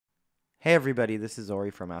Hey everybody, this is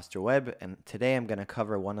Ori from AstroWeb, and today I'm going to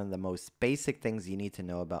cover one of the most basic things you need to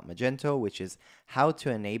know about Magento, which is how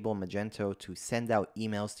to enable Magento to send out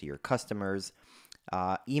emails to your customers.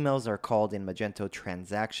 Emails are called in Magento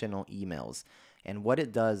transactional emails, and what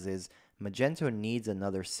it does is Magento needs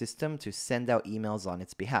another system to send out emails on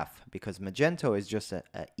its behalf, because Magento is just an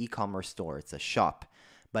e-commerce store, it's a shop.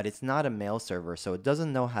 But it's not a mail server, so it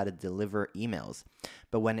doesn't know how to deliver emails.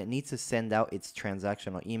 But when it needs to send out its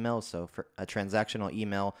transactional email, so for a transactional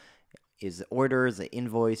email is orders,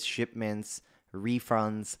 invoice, shipments,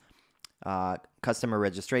 refunds, customer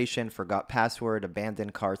registration, forgot password,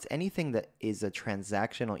 abandoned carts, anything that is a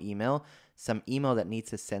transactional email, some email that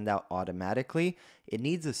needs to send out automatically, it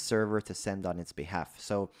needs a server to send on its behalf.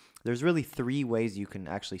 So there's really three ways you can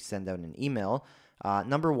actually send out an email.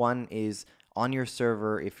 Number one is on your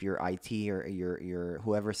server, if your IT or your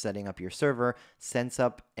whoever's setting up your server sends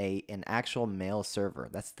up an actual mail server.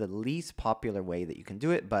 That's the least popular way that you can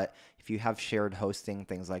do it, but if you have shared hosting,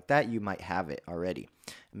 things like that, you might have it already.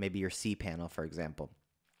 Maybe your cPanel, for example.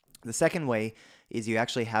 The second way is you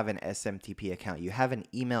actually have an SMTP account. You have an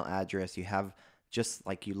email address. You have just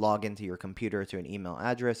like you log into your computer to an email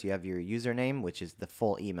address. You have your username, which is the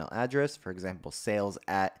full email address. For example, sales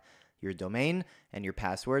at your domain and your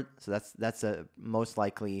password. So that's a most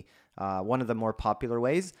likely one of the more popular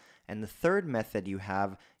ways. And the third method you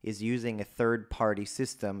have is using a third-party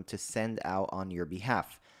system to send out on your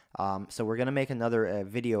behalf. So we're going to make another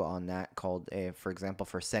video on that called, for example,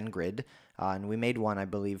 for SendGrid. And we made one, I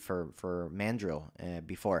believe, for Mandrill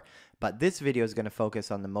before. But this video is going to focus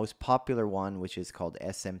on the most popular one, which is called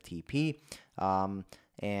SMTP.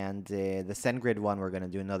 And the SendGrid one, we're going to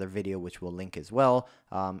do another video, which we'll link as well.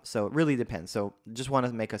 So it really depends. So just want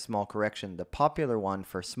to make a small correction. The popular one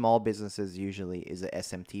for small businesses usually is a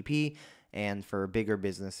SMTP. And for bigger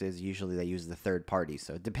businesses, usually they use the third party.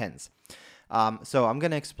 So it depends. So I'm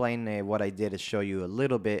going to explain what I did to show you a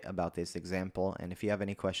little bit about this example. And if you have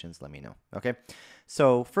any questions, let me know. Okay.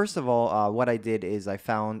 So first of all, what I did is I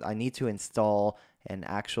found I need to install an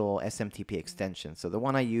actual SMTP extension. So the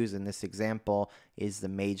one I use in this example is the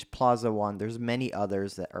Mage Plaza one. There's many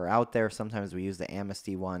others that are out there. Sometimes we use the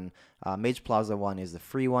Amnesty one. Mage Plaza one is the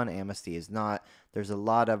free one. Amnesty is not. There's a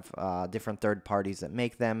lot of different third parties that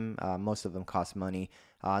make them. Most of them cost money.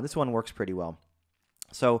 This one works pretty well.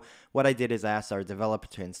 So what I did is I asked our developer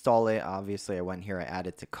to install it. Obviously, I went here, I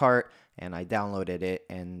added to cart, and I downloaded it.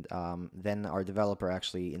 And then our developer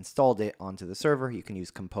actually installed it onto the server. You can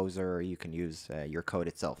use Composer or you can use your code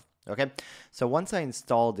itself. Okay, so once I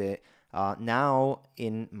installed it, now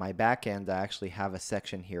in my backend, I actually have a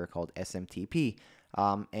section here called SMTP.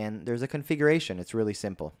 And there's a configuration. It's really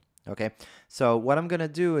simple. Okay, so what I'm going to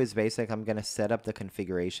do is basically I'm going to set up the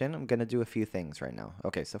configuration. I'm going to do a few things right now.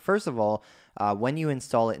 Okay, so first of all, when you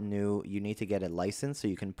install it new, you need to get a license. So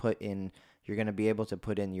you can put in, you're going to be able to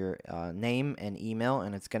put in your name and email,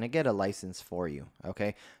 and it's going to get a license for you.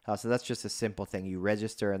 Okay, so that's just a simple thing. You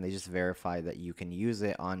register, and they just verify that you can use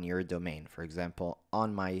it on your domain. For example,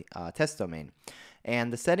 on my test domain.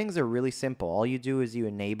 And the settings are really simple. All you do is you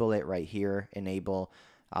enable it right here, enable.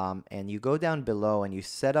 And you go down below and you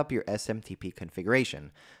set up your SMTP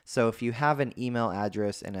configuration. So if you have an email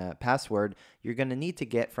address and a password, you're going to need to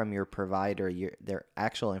get from your provider their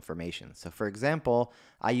actual information. So for example,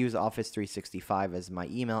 I use Office 365 as my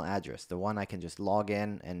email address, the one I can just log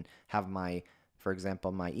in and have my, for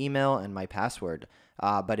example, my email and my password.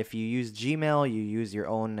 But if you use Gmail, you use your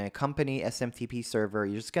own company SMTP server,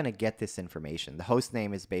 you're just going to get this information. The host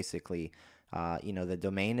name is basically the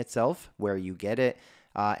domain itself where you get it.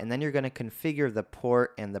 And then you're going to configure the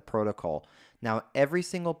port and the protocol. Now, every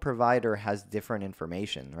single provider has different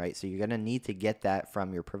information, right? So you're going to need to get that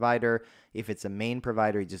from your provider. If it's a main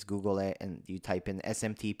provider, you just Google it and you type in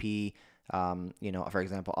SMTP, for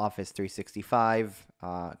example, Office 365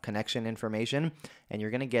 connection information, and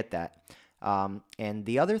you're going to get that. And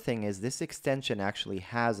the other thing is this extension actually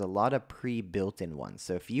has a lot of pre-built-in ones.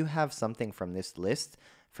 So if you have something from this list,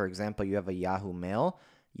 for example, you have a Yahoo Mail,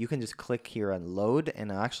 you can just click here on load and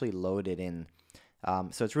actually load it in.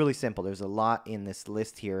 So it's really simple. There's a lot in this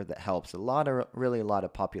list here that helps. Really a lot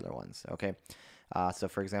of popular ones. Okay. So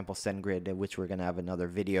for example, SendGrid, which we're going to have another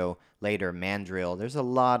video later, Mandrill. There's a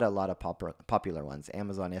lot of popular ones.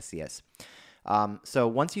 Amazon SES. So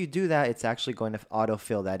once you do that, it's actually going to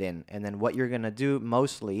autofill that in. And then what you're going to do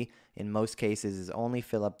mostly, in most cases, is only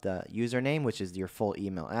fill up the username, which is your full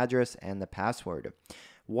email address, and the password.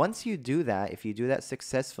 Once you do that, if you do that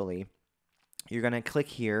successfully, you're going to click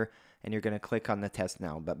here and you're going to click on the test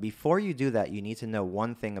now. But before you do that, you need to know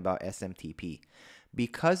one thing about SMTP.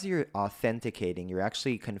 because you're authenticating, you're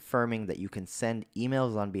actually confirming that you can send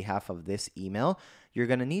emails on behalf of this email. You're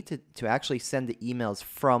going to need to actually send the emails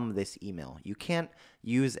from this email. You cannot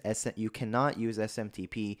use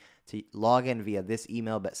SMTP to log in via this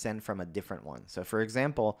email but send from a different one. So for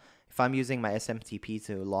example, if I'm using my SMTP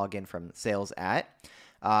to log in from sales at,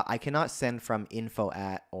 I cannot send from info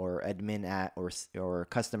at or admin at or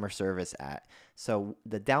customer service at. So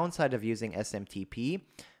the downside of using SMTP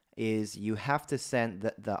is you have to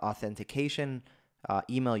send the authentication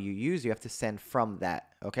email you use, you have to send from that,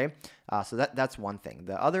 okay? So that's one thing.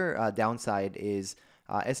 The other downside is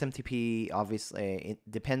SMTP, obviously,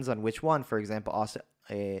 it depends on which one. For example,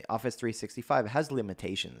 Office 365 has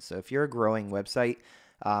limitations. So if you're a growing website,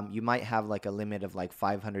 you might have like a limit of like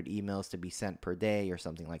 500 emails to be sent per day or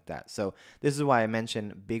something like that. So this is why I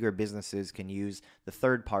mentioned bigger businesses can use the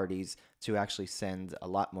third parties to actually send a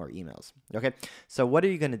lot more emails. Okay, so what are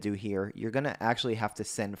you going to do here? You're going to actually have to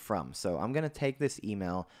send from. So I'm going to take this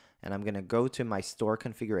email and I'm going to go to my store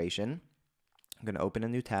configuration. I'm going to open a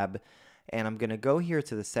new tab. And I'm going to go here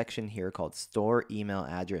to the section here called store email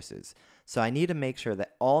addresses. So I need to make sure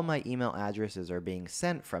that all my email addresses are being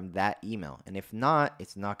sent from that email. And if not,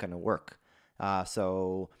 it's not going to work.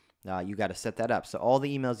 So you got to set that up. So all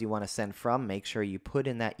the emails you want to send from, make sure you put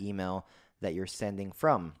in that email that you're sending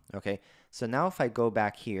from. Okay. So now if I go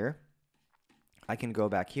back here, I can go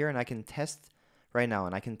back here and I can test right now,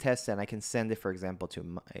 and I can test and I can send it, for example,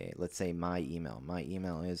 to let's say my email. My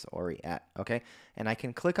email is Ori at, okay? And I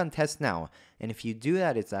can click on test now. And if you do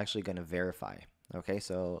that, it's actually going to verify. Okay,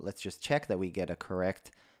 so let's just check that we get a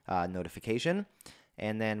correct notification.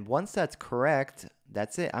 And then once that's correct,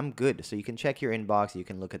 that's it. I'm good. So you can check your inbox. You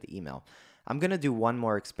can look at the email. I'm going to do one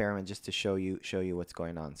more experiment just to show you what's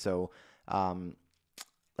going on. So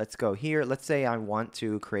let's go here. Let's say I want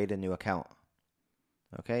to create a new account.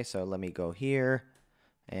 Okay, so let me go here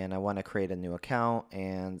and I want to create a new account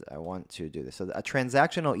and I want to do this. So a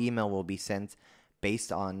transactional email will be sent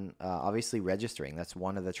based on obviously registering. That's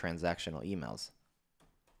one of the transactional emails.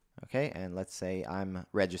 Okay, and let's say I'm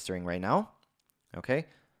registering right now. Okay,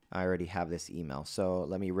 I already have this email. So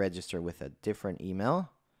let me register with a different email.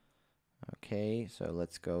 Okay, so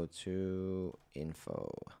let's go to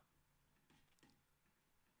info.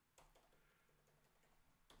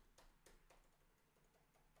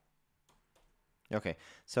 Okay,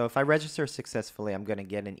 so if I register successfully, I'm going to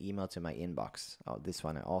get an email to my inbox. Oh, this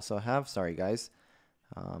one I also have. Sorry, guys.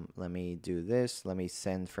 Let me do this. Let me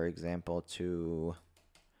send, for example, to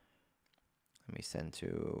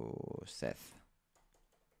Seth.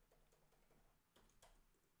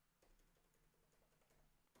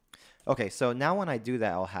 Okay, so now when I do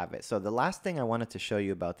that, I'll have it. So the last thing I wanted to show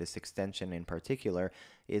you about this extension in particular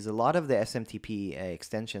is a lot of the SMTP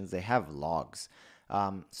extensions, they have logs.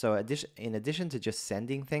 So in addition to just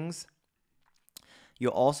sending things,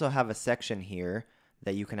 you'll also have a section here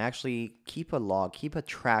that you can actually keep a log, keep a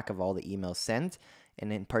track of all the emails sent.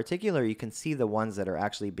 And in particular, you can see the ones that are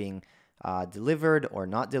actually being delivered or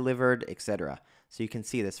not delivered, etc. So you can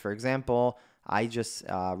see this. For example, I just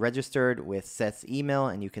registered with Seth's email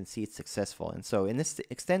and you can see it's successful. And so in this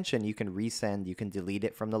extension, you can resend, you can delete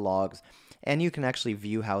it from the logs, and you can actually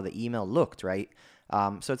view how the email looked, right?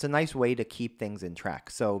 So it's a nice way to keep things in track.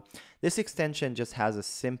 So this extension just has a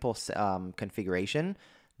simple configuration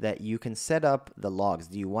that you can set up the logs.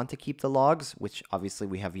 Do you want to keep the logs? Which obviously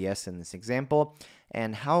we have yes in this example.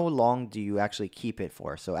 And how long do you actually keep it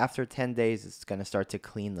for? So after 10 days, it's going to start to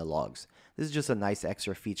clean the logs. This is just a nice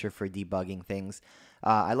extra feature for debugging things.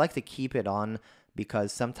 I like to keep it on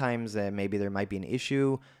because sometimes maybe there might be an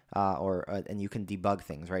issue and you can debug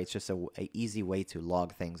things, right? It's just a easy way to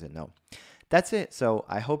log things and know. That's it. So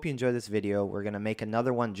I hope you enjoyed this video. We're going to make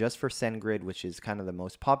another one just for SendGrid, which is kind of the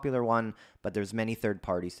most popular one, but there's many third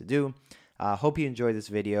parties to do. Hope you enjoyed this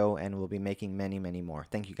video, and we'll be making many, many more.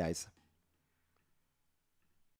 Thank you, guys.